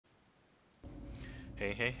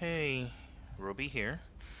Hey, Ruby here.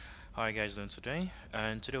 How are you guys doing today?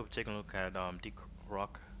 And today we're taking a look at Deep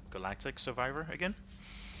Rock Galactic Survivor again.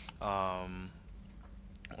 Um,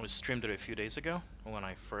 we streamed it a few days ago when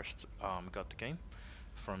I first got the game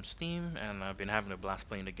from Steam, and I've been having a blast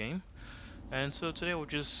playing the game. And so today we'll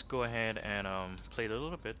just go ahead and play it a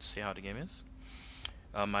little bit, see how the game is.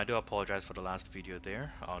 I do apologize for the last video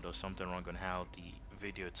there. There was something wrong on how the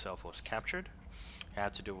video itself was captured. It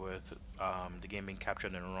had to do with the game being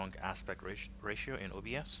captured in the wrong aspect ratio in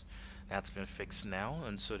OBS. That's been fixed now,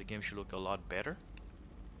 and so the game should look a lot better.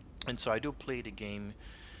 And so I do play the game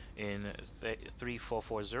in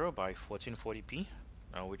 3440 by 1440p,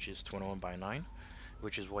 which is 21 by 9,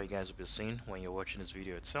 which is what you guys will be seeing when you're watching this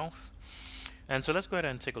video itself. And so let's go ahead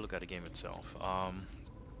and take a look at the game itself.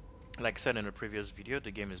 Like I said in the previous video,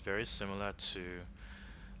 the game is very similar to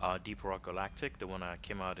Deep Rock Galactic, the one that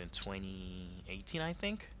came out in 2018, I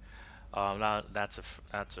think. Now that's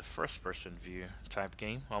a first-person view type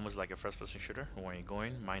game, almost like a first-person shooter, where you're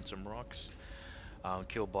going, mine some rocks,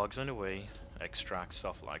 kill bugs on the way, extract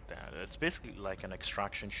stuff like that. It's basically like an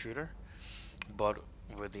extraction shooter, but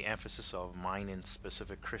with the emphasis of mining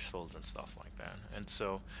specific crystals and stuff like that. And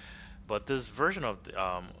so, but this version of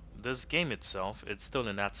this game itself, it's still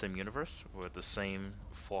in that same universe with the same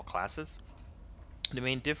 4 classes. The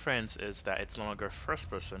main difference is that it's no longer first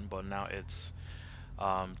person, but now it's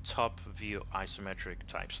top view isometric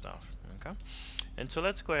type stuff. Okay, and so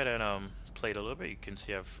let's go ahead and play it a little bit. You can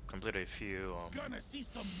see I've completed a few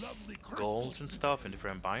goals and stuff in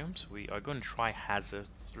different biomes. We are going to try Hazard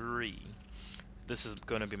 3. This is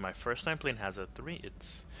going to be my first time playing Hazard 3.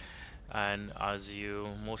 And as you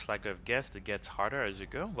most likely have guessed, it gets harder as you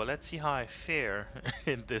go. But let's see how I fare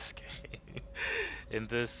in this game, in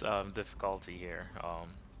this difficulty here.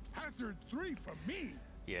 Hazard 3 for me.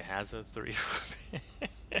 Yeah, Hazard 3 for me.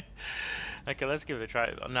 Okay, let's give it a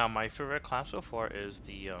try. Now, my favorite class so far is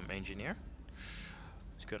the engineer.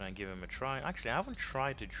 Let's go ahead and give him a try. Actually, I haven't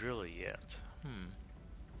tried the driller yet.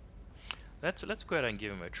 Let's go ahead and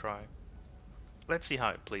give him a try. Let's see how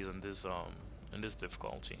it plays in this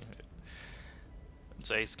difficulty.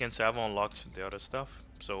 So as you can see, I've unlocked the other stuff.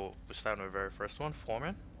 So we start with the very first one,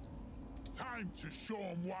 Foreman. Time to show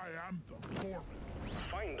them why I'm the foreman.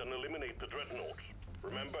 Find and eliminate the Dreadnought.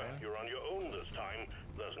 Remember, you're on your own this time.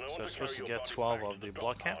 There's no one So I'm to supposed to carry your get body 12 back of to the the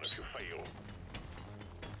block dock caps. if you fail.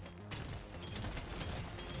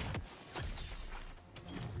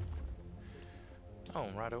 Oh,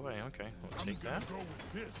 right away. Okay, we'll take that. Go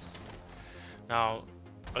with this. Now,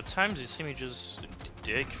 at times you see me just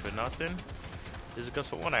dig for nothing. Is because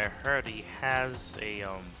from what I heard, he has a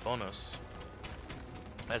bonus,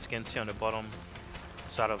 as you can see on the bottom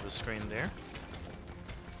side of the screen there,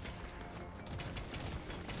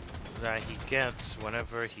 that he gets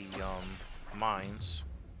whenever he mines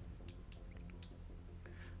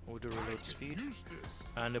with the reload speed.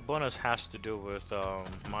 And the bonus has to do with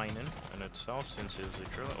mining in itself, since it's a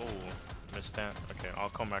drill. Oh, missed that. Okay, I'll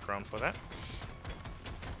come back around for that.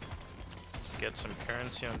 Let's get some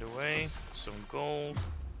currency on the way, some gold.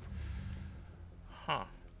 Huh.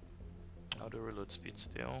 How do reload speed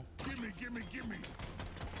still? Gimme.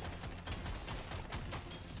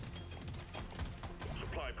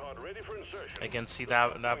 Supply pod ready for insertion. I can see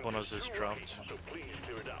that bonus is dropped. So please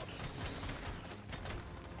clear it out.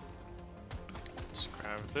 Let's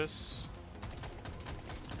grab this.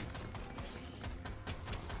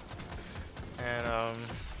 And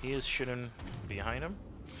he is shooting behind him.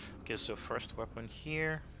 Okay, so first weapon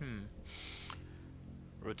here.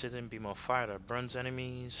 Rotating beam of fire that burns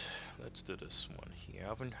enemies. Let's do this one here.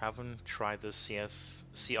 I haven't tried this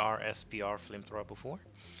CRSPR flamethrower before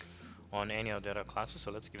on any of the other classes,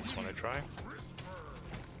 so let's give this one a try.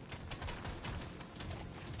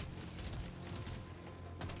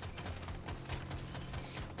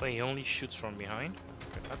 Wait, he only shoots from behind?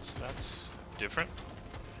 Okay, that's different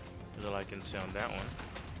than I can see on that one.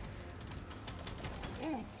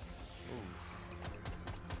 Ooh.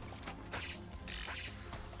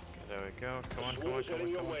 There we go. Come on.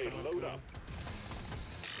 Load up.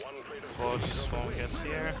 Before this one gets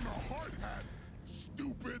here,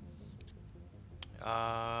 Stupids.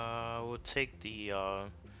 we'll take the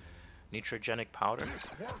nitrogenic powder. This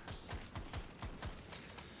works.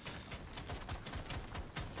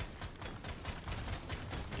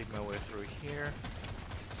 Dig my way through here.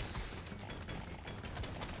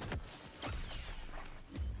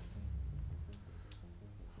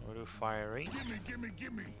 We'll do fire rate. Gimme.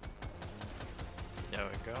 There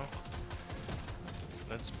we go.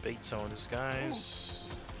 Let's bait some of these guys.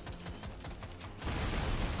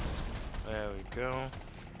 There we go.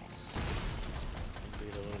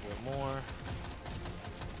 Bait a little bit more.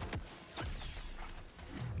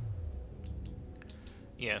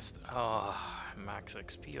 Yes. Max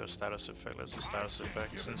XP or status effect. Let's do status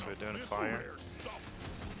effect since we're doing fire.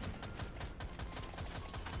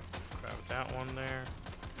 Grab that one there.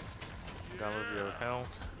 Got a little bit of health.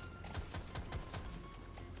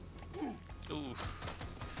 Oof.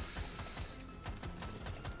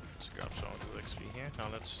 Let's grab some of the XP here. Now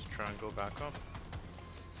let's try and go back up.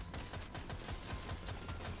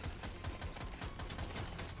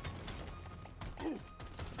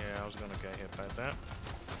 Yeah, I was gonna get hit by that.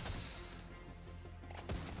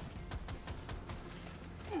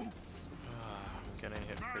 I'm getting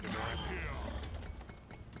hit pretty bad.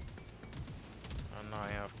 And now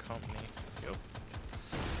I have company. Yep.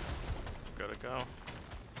 Gotta go.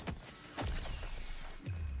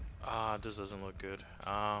 This doesn't look good.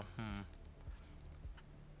 I'll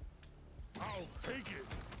take it.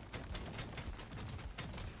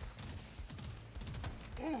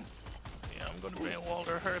 Yeah, I'm gonna bring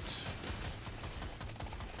Walter hurt.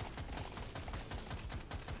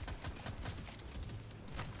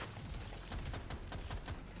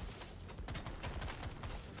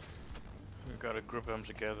 We gotta group them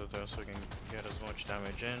together though so we can get as much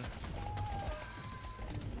damage in.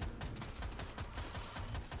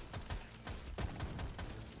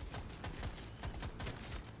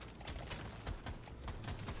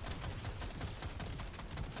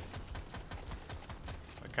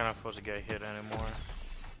 I can't afford to get hit anymore.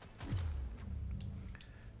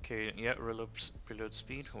 Okay, yeah, reload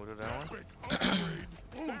speed, we'll do that one.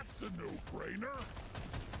 That's a no-brainer.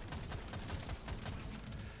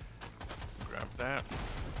 Grab that.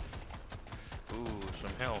 Ooh,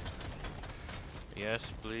 some health.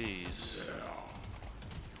 Yes, please.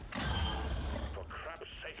 For crap's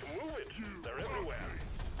sake, move it! They're everywhere.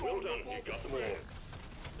 Well done, you got them all.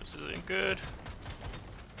 This isn't good.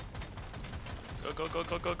 Go, go,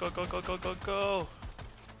 go, go, go, go, go, go, go, go, go.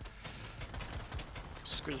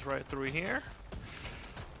 Squeeze right through here.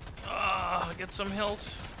 Get some health.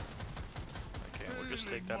 Okay, we'll just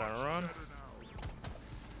take that and run.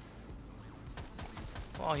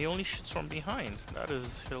 Wow, he only shoots from behind. That is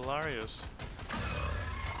hilarious.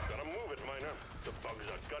 Gotta move it, Miner. The bugs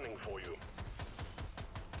are gunning for you.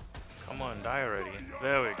 Come on, die already.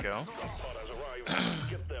 There we go. Drop pod has arrived.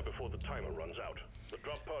 Get there before the timer runs out. The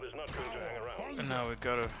drop pod is not going to hang around. And now we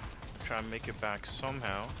gotta try and make it back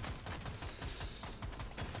somehow.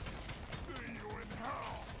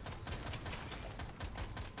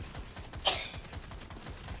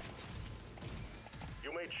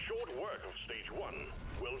 You made short work of stage 1.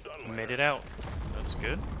 Well done, Miner. Made it out. That's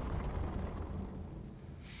good.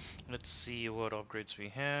 Let's see what upgrades we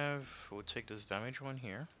have. We'll take this damage one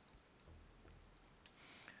here.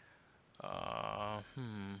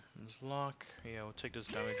 This lock. Yeah, we'll take this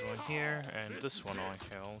damage one here, and this one on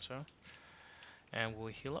here also. And we'll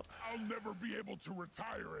heal up. I'll never be able to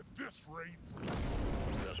retire at this rate.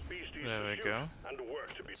 There's beasties There to we shoot go. and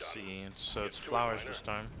work to be Let's done. see, so it's Get to it, flowers Miner. this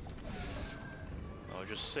time. Oh,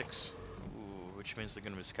 just 6. Ooh, which means they're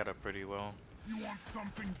gonna be scattered pretty well. You want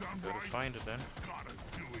something done Better right? find it then. Gotta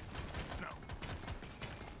do it. No.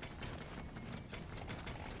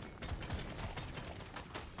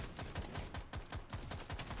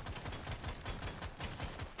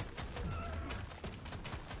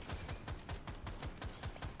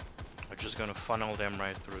 I'm just gonna funnel them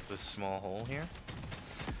right through this small hole here.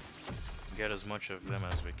 Get as much of them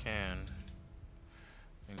as we can.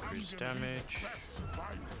 Increase damage.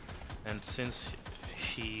 And since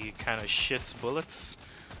he kind of shits bullets,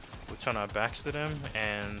 we'll turn our backs to them.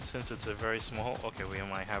 And since it's a very small hole, okay, we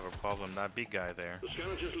might have a problem. That big guy there. The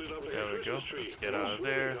scanner just lit up a There we go. Christmas tree. Let's get out of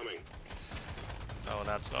there. Oh,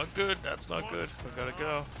 that's not good. That's not good. We gotta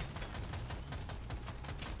go.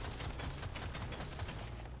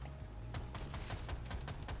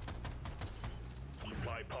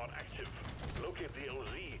 Supply pod active. Locate the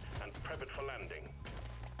LZ and prep it for landing.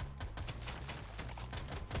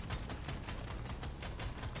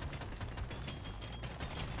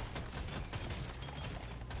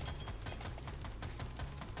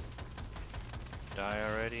 Die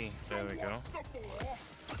already. There we go.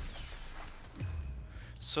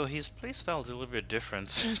 So his playstyle is a little bit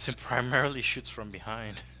different since it primarily shoots from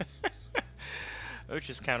behind. Which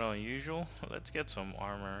is kind of unusual. Let's get some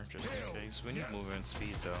armor just in case. We need movement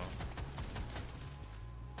speed though.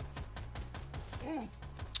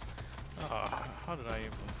 How did I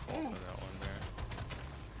even fall for that one there?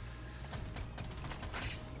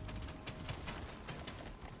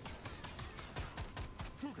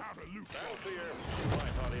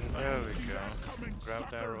 There we go.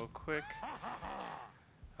 Grab that real quick.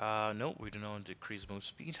 Nope, we do not decrease move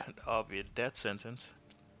speed. That'll be a death sentence.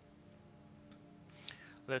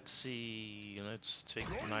 Let's see. Let's take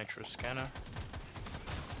the nitro scanner.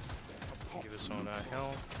 Give us some of that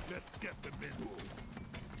health. Let's get the middle.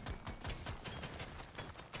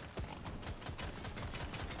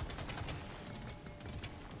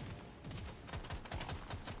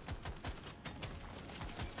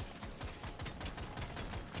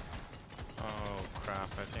 Oh crap,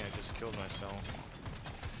 I think I just killed myself.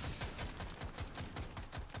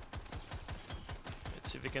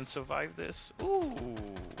 Let's see if we can survive this. Ooh!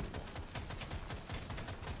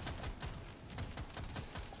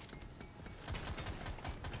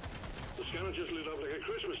 The scanner just lit up like a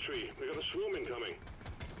Christmas tree. We got a swarm incoming.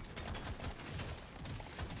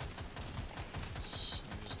 Let's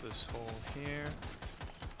use this hole here.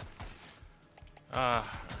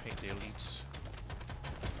 Ah, I hate the elites.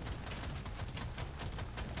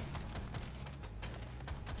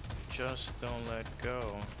 Just don't let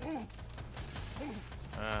go.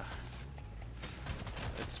 Ah.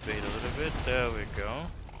 Let's bait a little bit. There we go.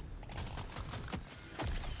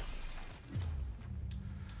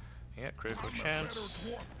 Yeah, critical chance.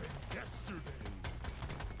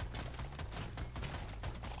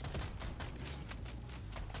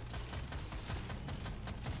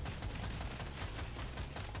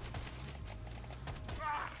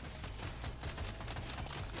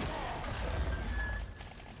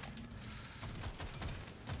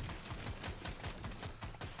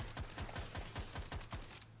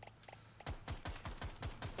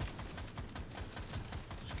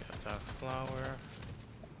 That flower.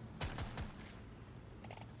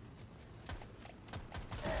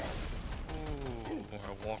 Ooh,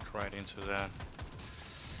 I walked right into that.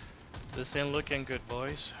 This ain't looking good,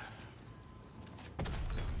 boys.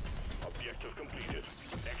 Objective completed.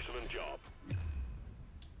 Excellent job.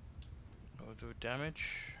 We'll do damage.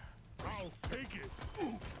 I'll take it.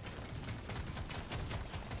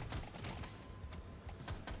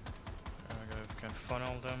 I can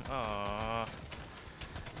funnel them. Ah,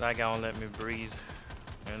 that guy won't let me breathe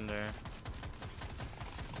in there.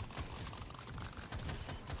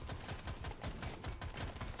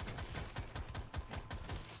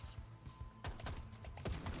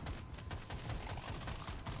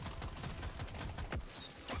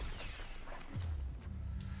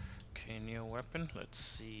 Okay, new weapon. Let's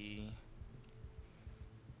see.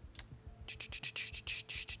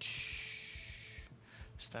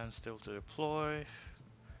 Stand still to deploy.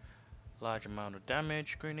 Large amount of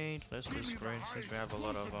damage. Grenade. Let's do this grenade since we have a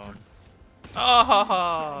lot of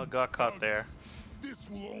Oh, got caught there. This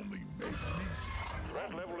will only make me.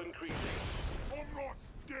 Threat level increasing. I'm not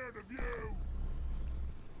scared of you.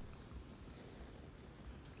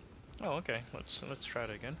 Oh, okay. Let's try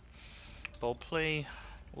it again. We'll play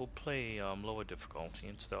lower difficulty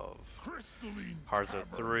instead of Crystalline Hazard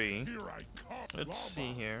caverns, 3. here I come. Let's see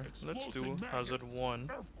Lava, here. Let's do explosive Hazard magnets,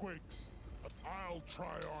 1, earthquakes. I'll try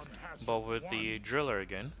on hazard but with 1. the driller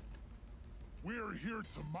again. We're here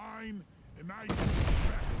to mine, and I do the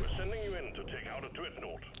best. We're sending you in to take out a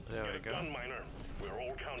Dreadnought. There Get we it go. done, miner. We're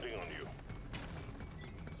all counting on you.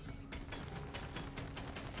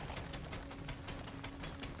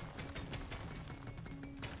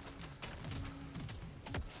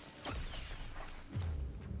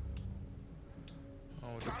 Oh,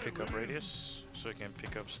 we'll do pick up radius, so we can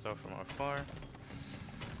pick up stuff from afar.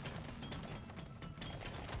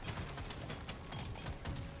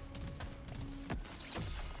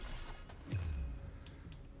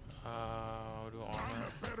 We'll do I'm armor.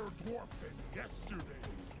 a better dwarf than yesterday.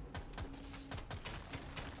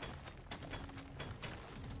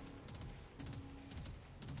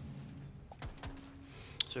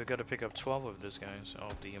 So we gotta pick up 12 of these guys,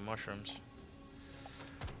 of the mushrooms.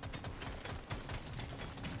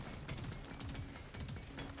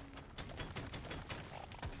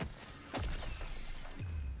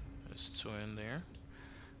 There's 2 in there.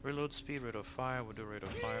 Reload speed, rate of fire. We'll do rate of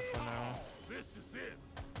fire for now. This is it.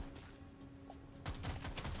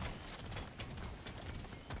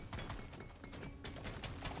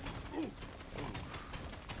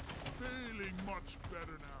 Feeling much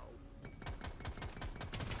better now.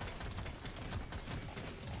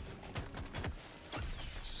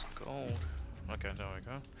 It's gold. Okay, there we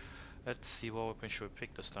go. Let's see what weapon should we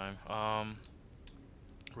pick this time.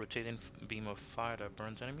 Rotating beam of fire that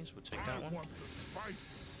burns enemies. We'll take that I one. want the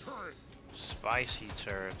spicy turret. Spicy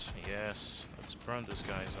turret. Yes. Let's burn these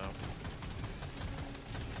guys up.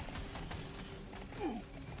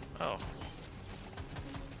 Oh.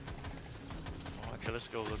 Okay, let's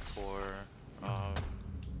go look for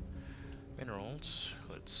minerals.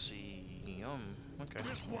 Let's see. Okay,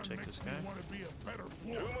 This we'll one take makes this me guy. want to be a better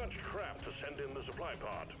Too dwarf. much crap to send in the supply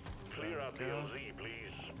pod. Clear out the Okay. LZ,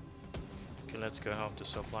 please. Okay, let's go help the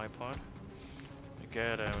supply pod.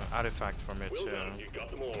 Get an artifact from it Well too. done, you got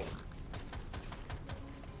them all.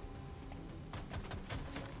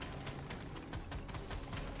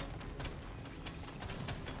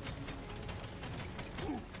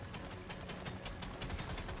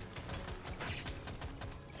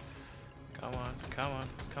 Come on, come on,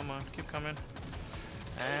 come on, keep coming.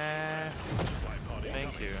 And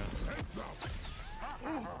thank you.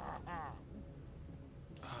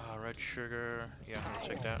 Red sugar, yeah, we'll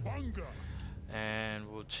take that. And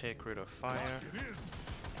we'll take rid of fire.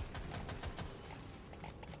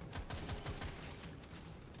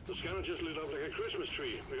 The scanner just lit up like a Christmas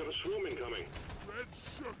tree. We got a swarm incoming. Red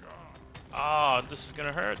sugar. Ah, this is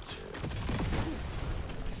gonna hurt.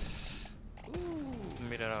 Ooh,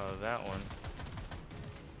 made it out of that one.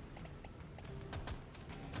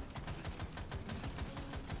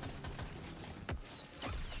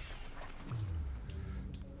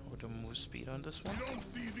 With the move speed on this one. You don't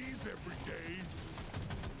see these every day.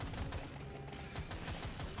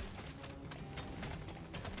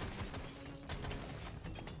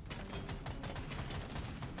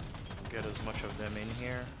 Get as much of them in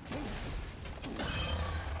here.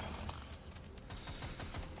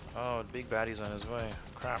 Oh, the big baddie's on his way.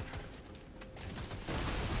 Crap.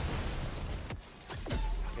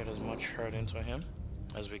 Get as much hurt into him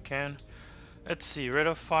as we can. Let's see, rate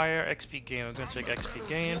of fire, XP gain. We're gonna take XP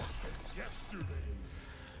gain.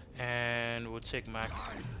 And we'll take max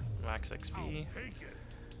XP.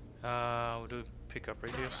 We'll do pickup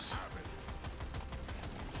radius.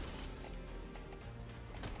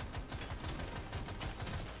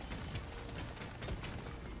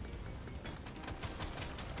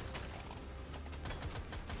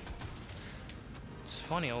 It's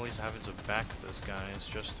funny always having to back this guy is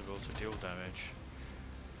just to be able to deal damage.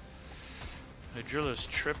 The driller's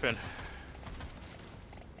tripping.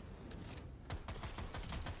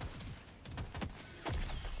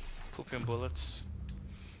 Pooping bullets.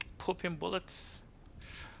 Pooping bullets.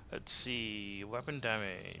 Let's see. Weapon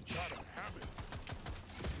damage.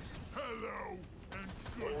 Hello and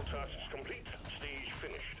good. All tasks complete. Stage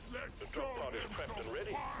finished. The drop pod is prepped and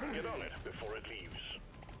ready. Get on it before it leaves.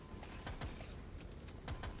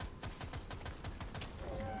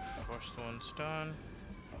 First one's done.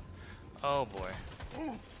 Oh boy.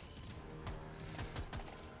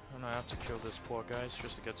 And I have to kill this poor guy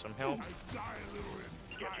just to get some help.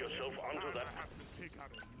 Get yourself onto that.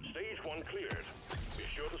 Stage 1 cleared. Be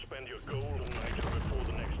sure to spend your gold and nitro before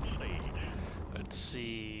the next stage. Let's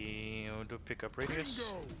see. We'll do pickup radius.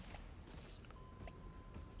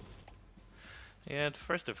 Yeah, the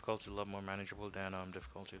first difficulty is a lot more manageable than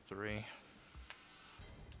difficulty 3.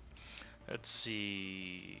 Let's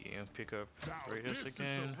see. Pick up radius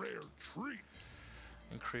again.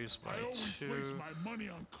 Increase by 2. My money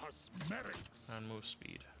on cosmetics. And move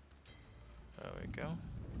speed. There we go.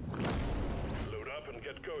 Load up and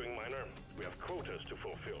get going, miner. We have quotas to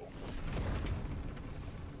fulfill.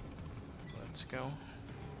 Let's go.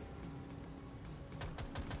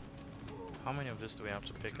 How many of this do we have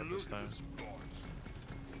to pick up this time?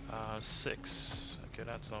 6. Okay,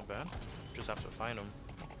 that's not bad. Just have to find them.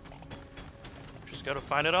 Just gotta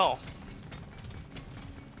find it all.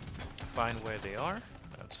 Find where they are.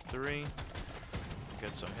 That's 3.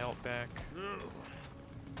 Get some health back.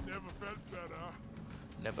 Never felt better.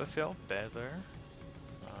 Never felt better.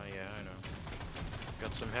 Oh yeah, I know.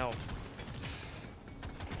 Got some health.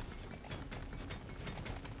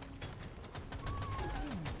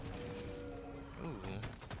 Ooh.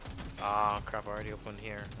 Ah, crap, I already opened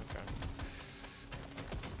here. Okay.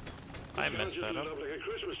 I messed that up. Like a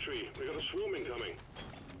Christmas tree. We got a swarm incoming.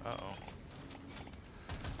 Uh-oh.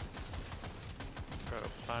 Gotta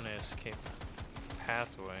plan an escape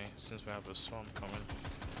pathway since we have a swarm coming.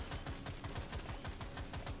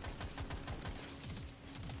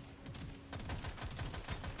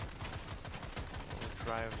 We'll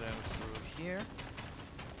drive them through here.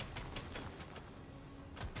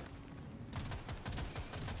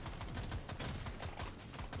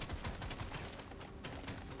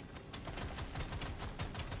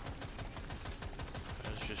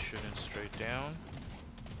 Let's just shooting straight down.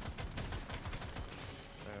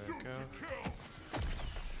 There we go.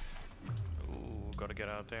 Ooh, gotta get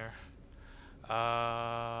out there.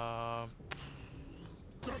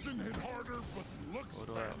 Doesn't hit harder, but looks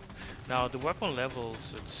fast. Now the weapon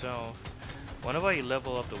levels itself, whenever you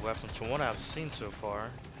level up the weapon, from what I've seen so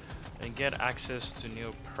far, and get access to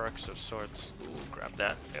new perks of sorts. Ooh, grab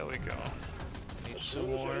that. There we go. Need some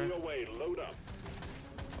more.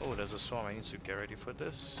 Oh, there's a swarm. I need to get ready for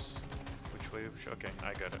this. Which way? Okay,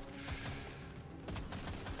 I got it.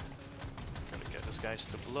 Gotta get this guy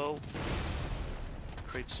to blow.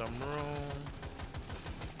 create some room.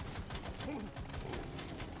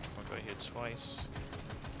 I got hit twice.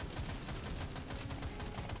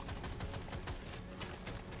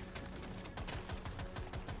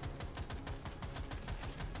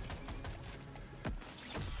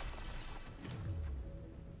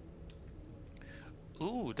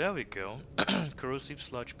 Ooh, there we go. Corrosive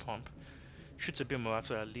sludge pump. Shoots a beam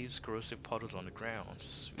after that leaves corrosive puddles on the ground.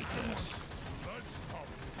 Sweetness.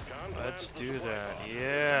 Let's do that.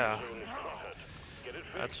 Yeah.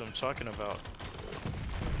 That's what I'm talking about.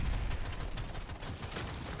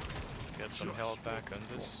 Get some health back on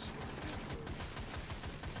this.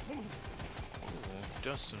 Ooh,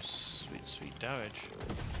 does some sweet, sweet damage.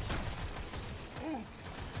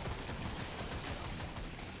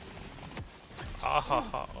 Ah ha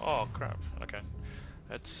ha. Oh crap. Okay.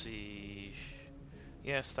 Let's see.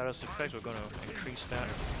 Yeah, status effect. We're gonna increase that.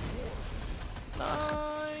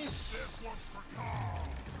 Nice.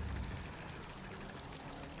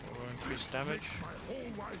 We'll increase damage.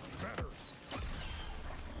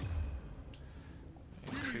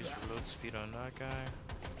 Increase reload speed on that guy.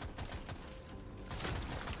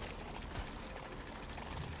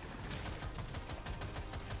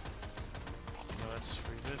 Let's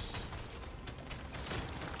free this.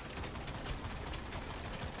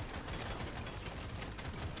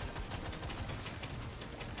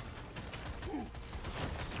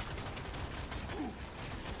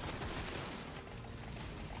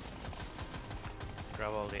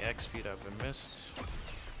 Grab all the XP that we missed.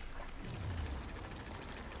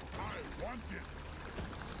 I want it.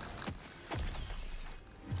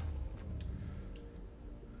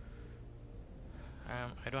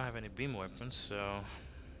 I don't have any beam weapons, so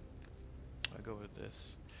I'll go with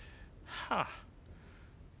this. Ha!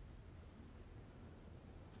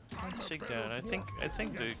 I'll take that. I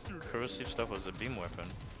think the corrosive stuff was a beam weapon.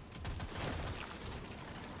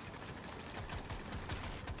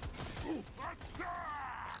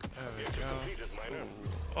 There we go. Ooh.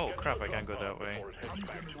 Oh crap, I can't go that way. I'm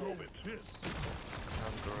gonna go with this.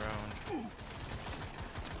 I'll go around.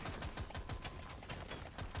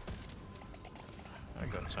 I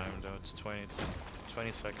got time though, it's 20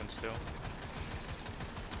 seconds still.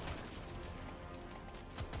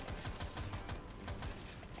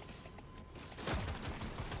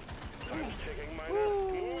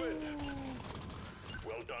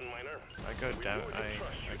 Well done, Miner. I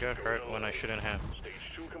got hurt when I shouldn't have.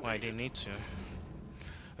 When I didn't need to.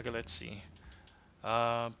 Okay, let's see.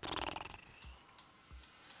 And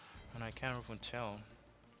I can't even tell.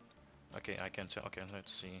 Okay, I can tell. Okay,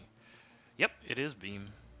 let's see. Yep, it is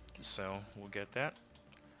beam. So we'll get that.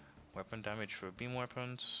 Weapon damage for beam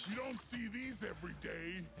weapons. You don't see these every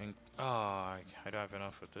day. And I don't have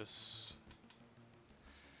enough of this.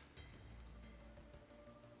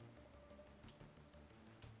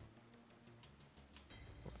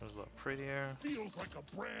 Weapons look prettier. Feels like a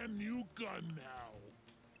brand new gun now.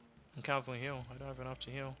 I can't even heal. I don't have enough to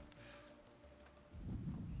heal.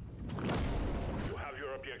 You have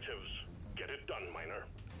your objectives. Get it done, Miner.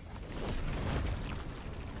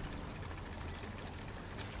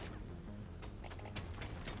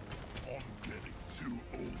 I'm getting too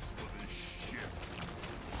old for this shit.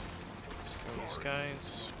 Let's kill these guys.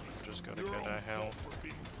 Just gotta get that health.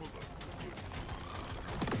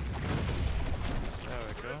 There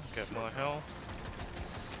we go. Get more health.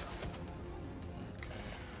 Okay.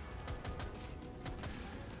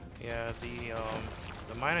 Yeah,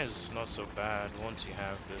 the mine is not so bad once you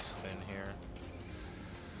have this thing here.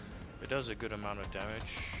 It does a good amount of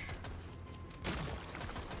damage.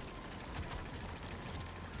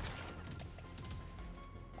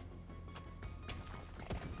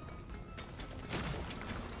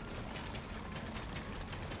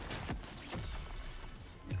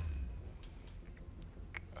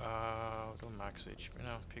 Max HP.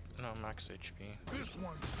 No, max HP. This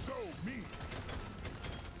one's so mean.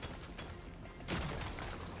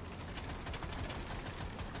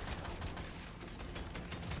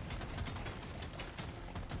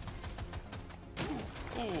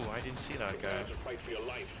 Ooh, I didn't see that guy. To fight for your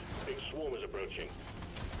life. Big swarm is approaching.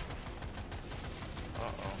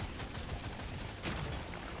 Uh-oh.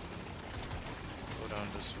 Go down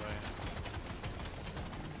this way.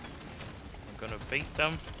 I'm gonna bait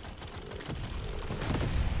them.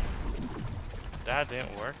 That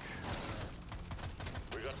didn't work.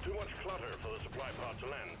 We got too much clutter for the supply pod to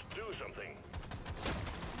land. Do something.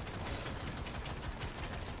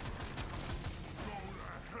 Go to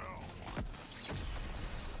hell.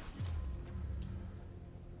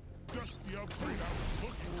 Just the upgrade I was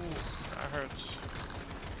looking for. Ooh, that hurts.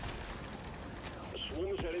 The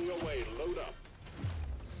swarm's heading your way. Load up.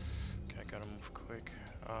 Okay, I gotta move quick.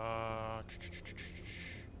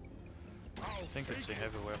 think it's a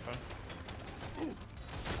heavy weapon.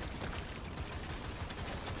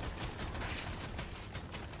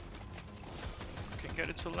 Can get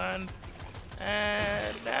it to land.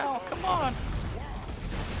 And now, come on!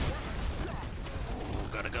 Ooh,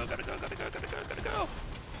 gotta go, gotta go, gotta go, gotta go, gotta go!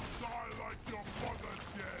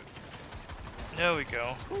 There we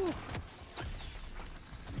go. Whew.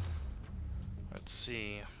 Let's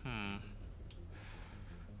see.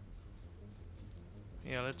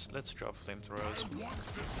 Yeah, let's drop flamethrowers.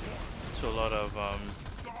 It's a lot of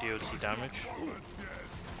DOT damage.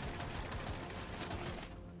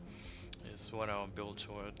 Is what I'll build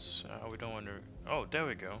towards. We don't want to. Oh, there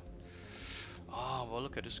we go. Oh, well,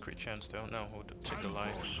 look at this crit chance though. No, we'll take the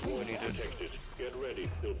line. We need it. Get ready.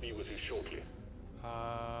 They'll be with you shortly.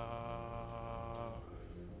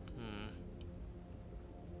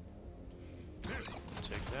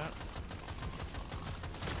 Take that.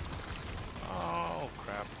 Oh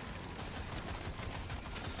crap.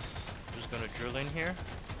 Just gonna drill in here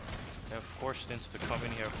and force things to come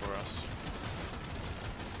in here for us.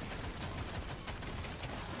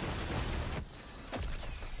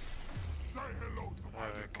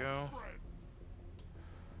 There we go.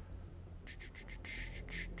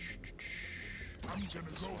 Check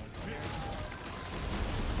this one here.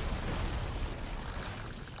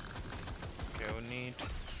 Okay, we need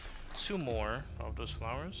 2 more of those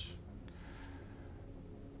flowers.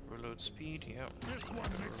 Reload speed, yep.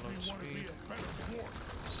 Reload speed.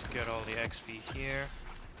 Let's get all the XP here.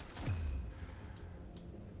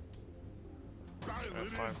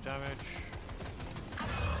 5 damage.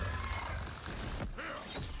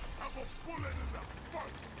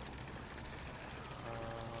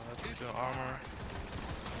 Let's do armor.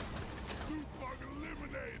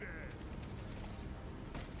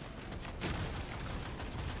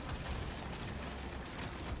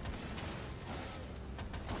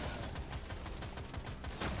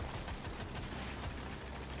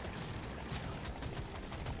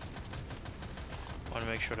 Want to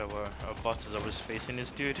make sure that our bots is always facing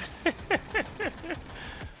this dude. Maxing.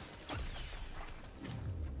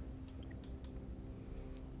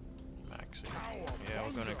 Yeah,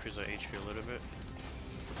 we're gonna increase our HP a little bit.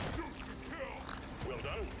 Well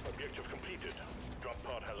done. Objective completed. Drop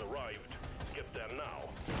pod has arrived. Get there now.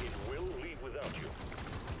 It will leave without you.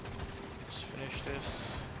 Let's finish this.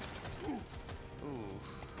 Ooh.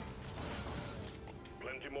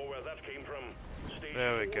 Plenty more where that came from. Stage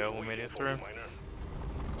There we go. We made it through.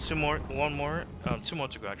 Two more to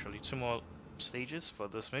go actually. 2 more stages for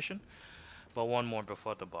this mission, but 1 more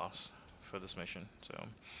before the boss for this mission. So,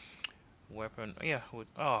 weapon. Yeah.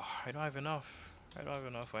 Oh, I don't have enough. I don't have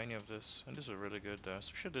enough for any of this, and this is really good.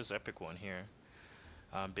 Especially this epic one here.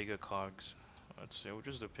 Bigger cogs. Let's see. We'll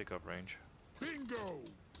just do pickup range. Bingo!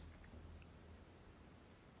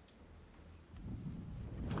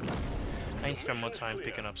 I need to spend more time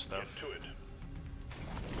picking up stuff.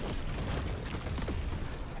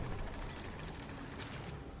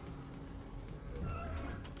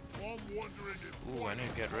 Ooh, I need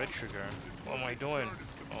to get red trigger. What am I doing?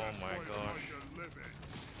 Oh my gosh.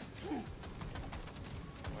 Went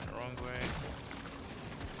the wrong way.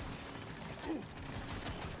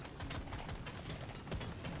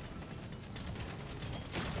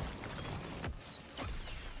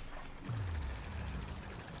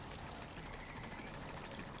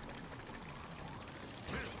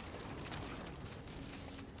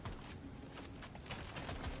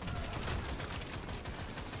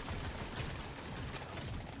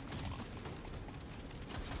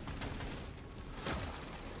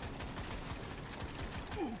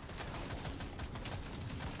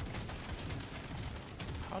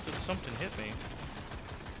 How did something hit me?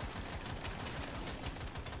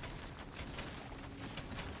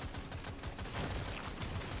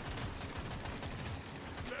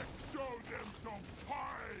 Let's show them some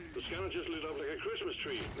pie! The scanner just lit up like a Christmas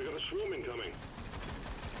tree. We got a swarm incoming.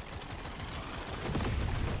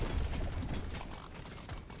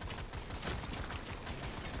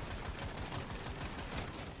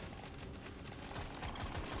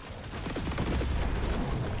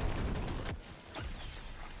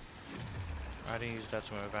 I didn't use that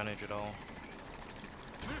to my advantage at all.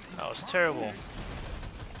 That was terrible. Let's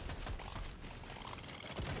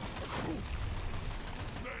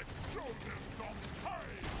show them some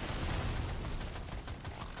pie!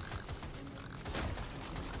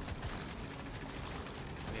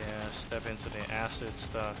 Yeah, step into the acid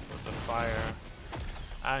stuff with the fire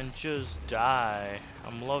and just die.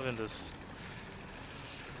 I'm loving this.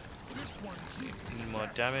 Need more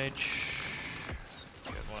damage.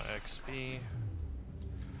 Get more XP.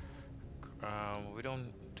 We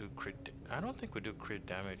don't do crit. I don't think we do crit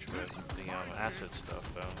damage with the acid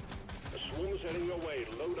stuff though. A swarm is heading your way.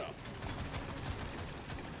 Load up.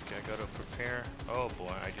 Okay, I gotta prepare. Oh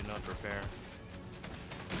boy, I did not prepare.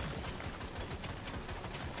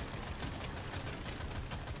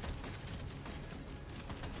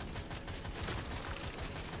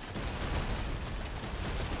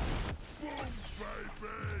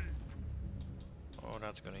 Oh,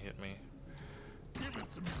 that's gonna hit me. Give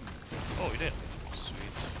it to me. Oh, he did.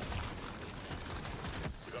 Sweet.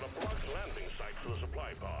 We got a blocked landing site for the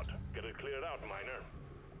supply pod. Get it cleared out, miner.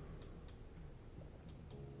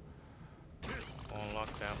 I'll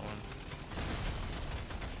unlock that one.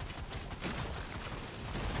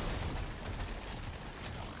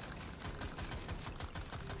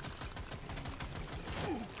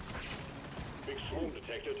 Big swarm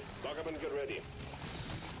detected. Lock up and get ready.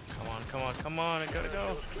 Come on, come on, come on, I gotta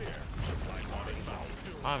go. Clear. Supply pod inbound.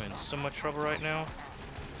 I'm in so much trouble right now.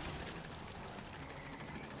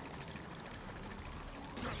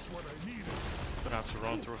 That's what I needed. Gonna have to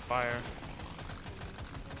run through fire.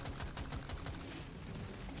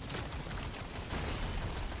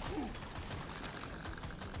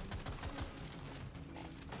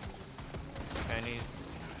 I need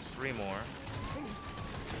 3 more.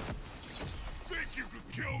 Think you could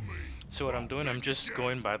kill me? So what I'm doing, I'm just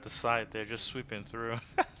going by the side. They're just sweeping through.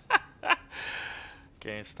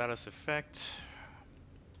 Okay, status effect.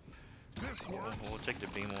 This works. We'll take the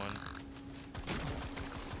beam one.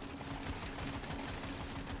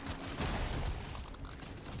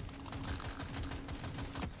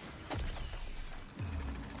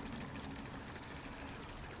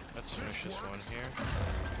 Let's finish this one here.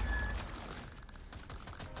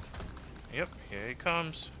 Yep, here he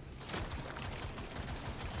comes.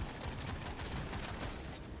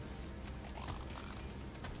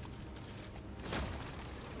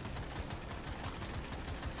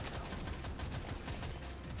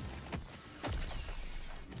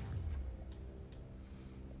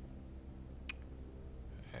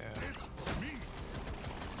 It's for me.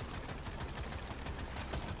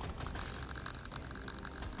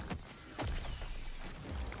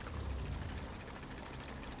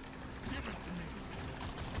 Give it to me.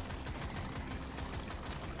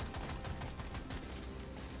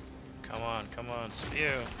 Come on,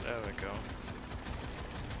 spew. There we go.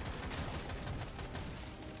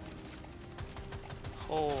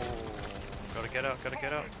 Oh, gotta get out, gotta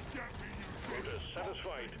get out. Get me, you Quota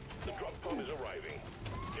satisfied. The drop pod is arriving.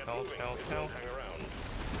 Get Help, moving. help, It help. won't hang around.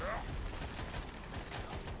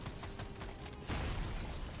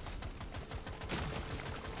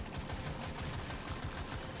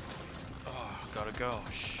 Oh, gotta go.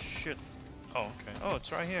 Shit. Oh, okay. Oh,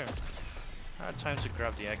 it's right here. Time to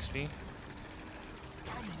grab the XP.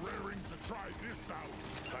 I'm raring to try this out.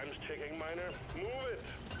 Time's ticking, miner. Move it.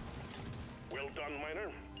 Well done,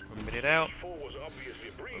 miner. We made it out. 4 was obviously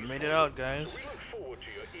a breeze. We made it out, So guys. we look forward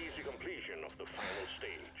to your easy completion of the final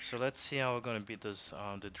stage. So let's see how we're gonna beat this,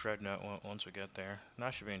 the Dreadnought once we get there.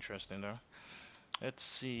 That should be interesting, though. Let's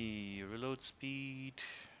see. Reload speed.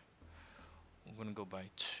 I'm gonna go by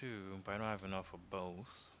 2, but I don't have enough for both.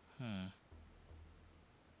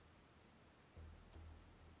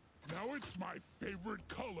 Now it's my favorite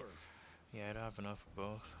color. Yeah, I don't have enough for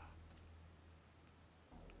both.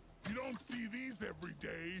 You don't see these every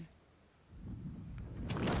day.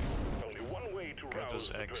 Only one way to Get rouse those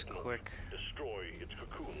the eggs Dreadnought. quick. Destroy its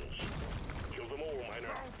cocoons. Kill them all,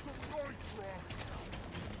 miner. Found some nitro.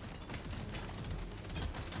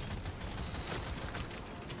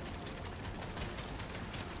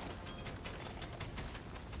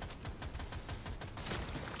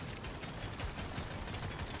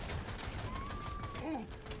 Ooh.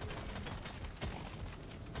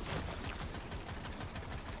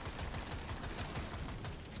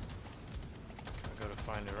 I gotta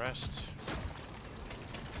find the rest.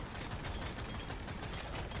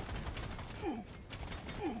 Ooh.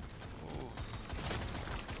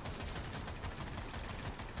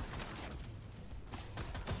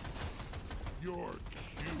 You're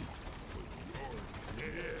cute with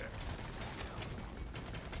your hips.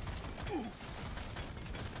 Ooh.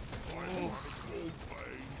 I want a gold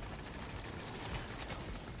vein.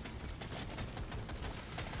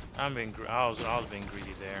 I was being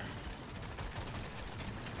greedy there.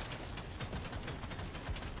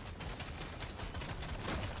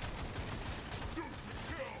 Shoot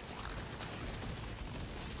to kill.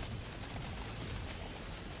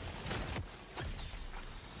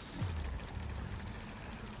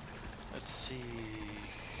 Let's see.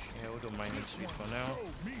 Yeah, we'll do mining speed for now. Show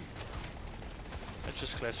me. Let's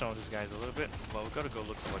just clear some of these guys a little bit. Well, we gotta go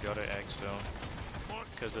look for the other eggs though.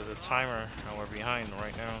 What's because there's a timer and we're behind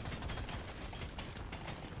right now.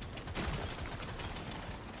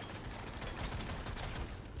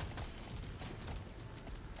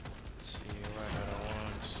 Let's see, right at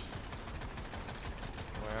once.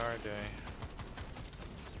 Where are they?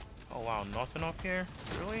 Oh wow, nothing up here?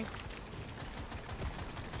 Really?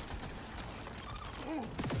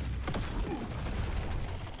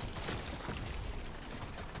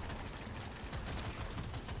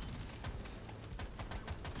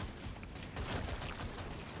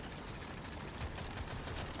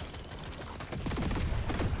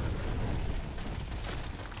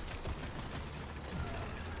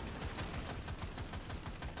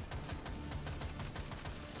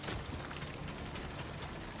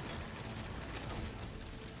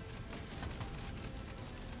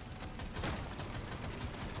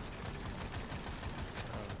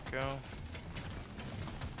 Go.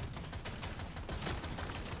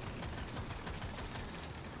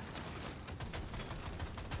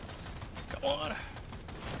 Come on.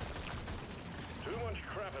 Too much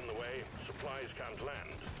crap in the way. Supplies can't land.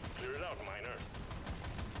 Clear it out, miner.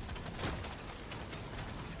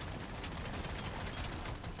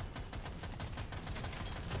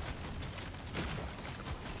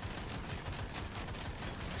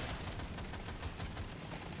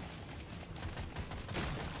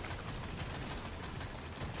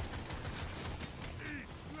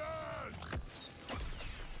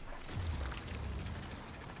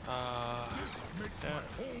 Makes my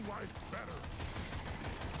whole life better.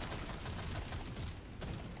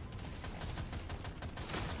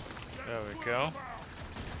 There we go.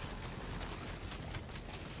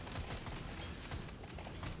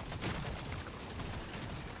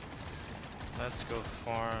 Let's go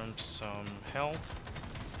farm some health.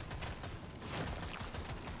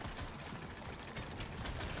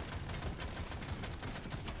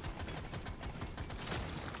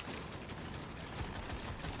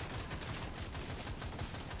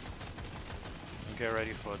 Get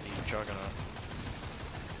ready for the Juggernaut.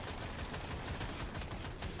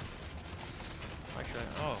 Actually,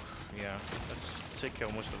 oh, yeah, let's take care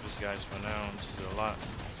of most of these guys for now. This is a lot.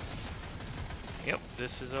 Yep,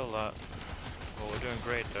 this is a lot. Well, we're doing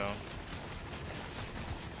great though.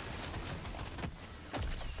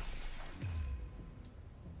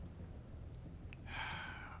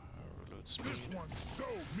 Reload speed. This one's so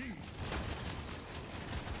mean.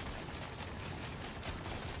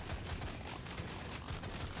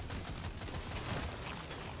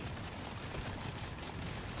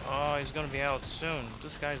 Oh, he's gonna be out soon.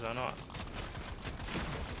 These guys are not.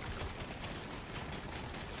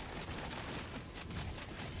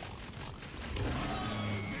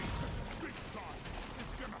 Big time.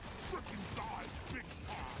 It's gonna frickin' die big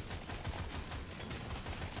time.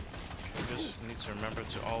 Okay, just need to remember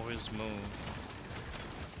to always move.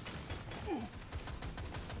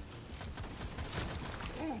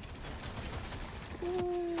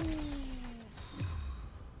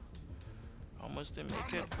 Almost didn't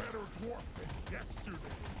make it. I'm a better dwarf than yesterday.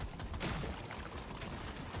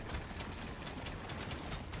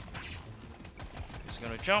 He's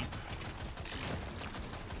gonna jump.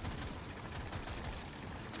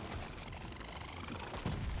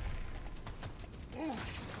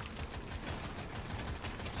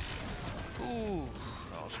 Ooh,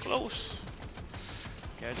 that was close.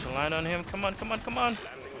 Get to land on him. Come on, come on, come on.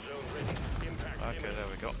 Landing zone ready. Impact Okay, imminent. there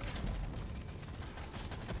we go.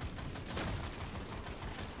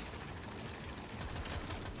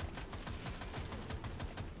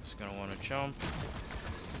 Just gonna want to jump.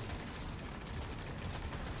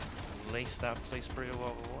 Lace that place pretty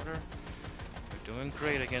well with water. We're doing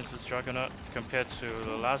great against this Juggernaut compared to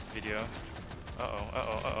the last video. Uh-oh,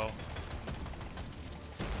 uh-oh, uh-oh.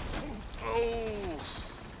 Oh!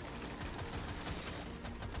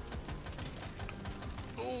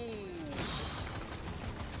 Oh!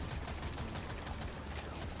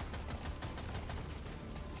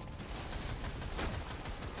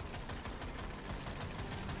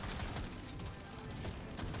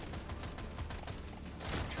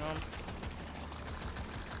 Jump.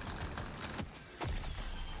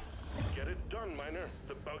 Get it done, miner.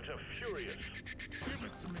 The bugs are furious. Give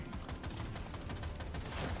it to me.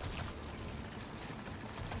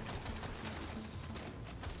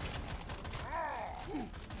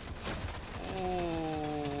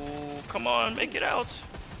 Oh, come on, make it out.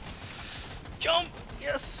 Jump!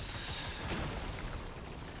 Yes!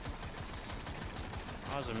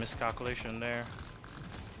 That was a miscalculation there.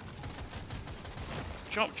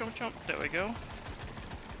 Jump, jump, jump. There we go.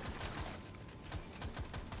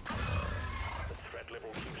 The threat level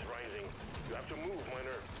keeps rising. You have to move,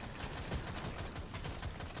 miner.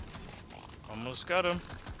 Almost got him.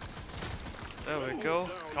 There we Well go.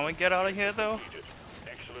 done. Can we get out of here though? Completed.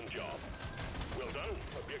 Excellent job. Well done.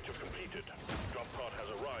 Objective completed. Drop pod has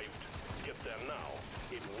arrived. Get there now.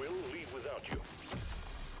 It will leave without you.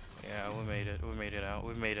 Yeah, we made it. We made it out.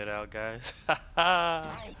 We made it out, guys. I'll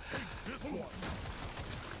take this one.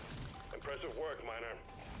 Impressive work, Miner.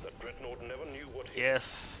 The Dreadnought never knew what hit.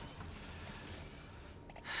 Yes.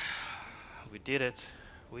 We did it.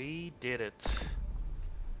 We did it.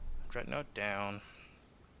 Dreadnought down.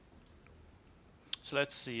 So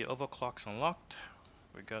let's see. Overclock's unlocked.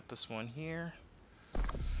 We got this one here.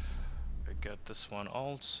 We got this one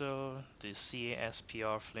also. The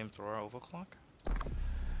CASPR flamethrower overclock.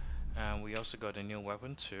 And we also got a new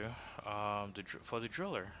weapon too. For the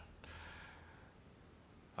driller.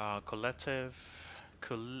 Collective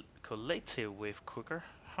wave cooker.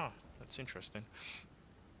 Huh, that's interesting.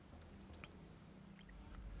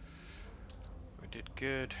 We did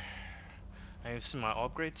good. And you've seen my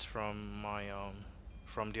upgrades from my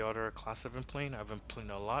from the other class I've been playing. I've been playing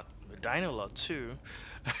a lot, dying a lot too.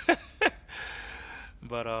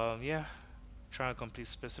 But yeah, trying to complete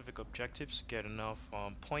specific objectives, get enough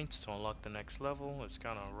points to unlock the next level. It's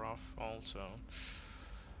kind of rough also.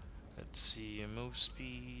 Let's see, move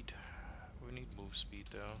speed. We need move speed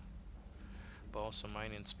though, but also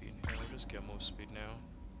mining speed. Yeah, we'll just get move speed now.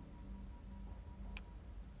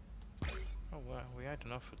 Oh wow, we had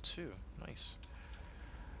enough for 2. Nice.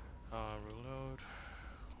 Reload.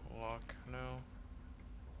 Lock. No.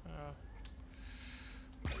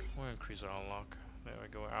 We'll increase our lock. There we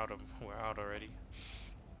go. We're out already.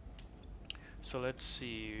 So let's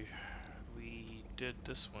see. We did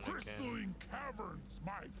this one again. Crystalline Caverns,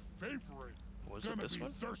 my favorite. Was it Gonna this be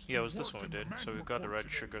one? thirsty Yeah, it was this one we working did. So we magma got the core red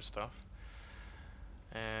today. sugar stuff.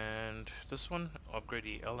 And this one, upgrade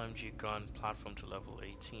the LMG gun platform to level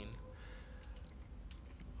 18.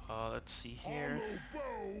 Let's see here. Hollow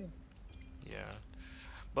bow. Yeah.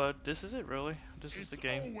 But this is it really. This is the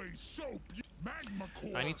game. Always so magma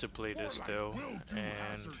core. I need to play More this like though Will Do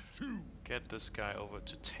and Hazard 2. get this guy over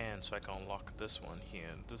to 10 so I can unlock this one here.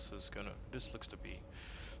 This looks to be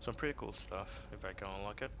some pretty cool stuff if I can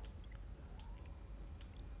unlock it.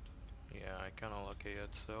 Yeah, I can't unlock it yet,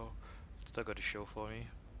 so it's still got to show for me.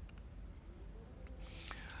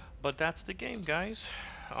 But that's the game, guys.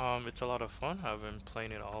 It's a lot of fun. I've been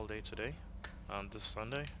playing it all day today, this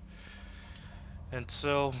Sunday. And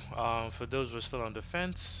so, for those who are still on the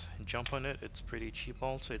fence, jump on it. It's pretty cheap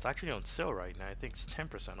also. It's actually on sale right now. I think it's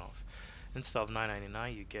 10% off. Instead of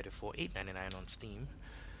 $9.99, you get it for $8.99 on Steam.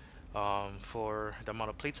 For the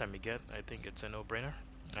amount of playtime you get, I think it's a no-brainer.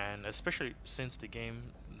 And especially since the game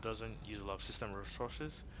doesn't use a lot of system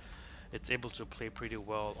resources, it's able to play pretty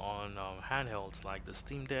well on handhelds like the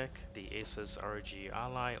Steam Deck, the Asus ROG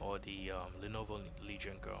Ally, or the Lenovo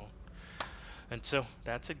Legion Go. And so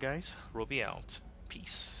that's it, guys. Roby out.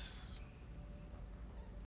 Peace.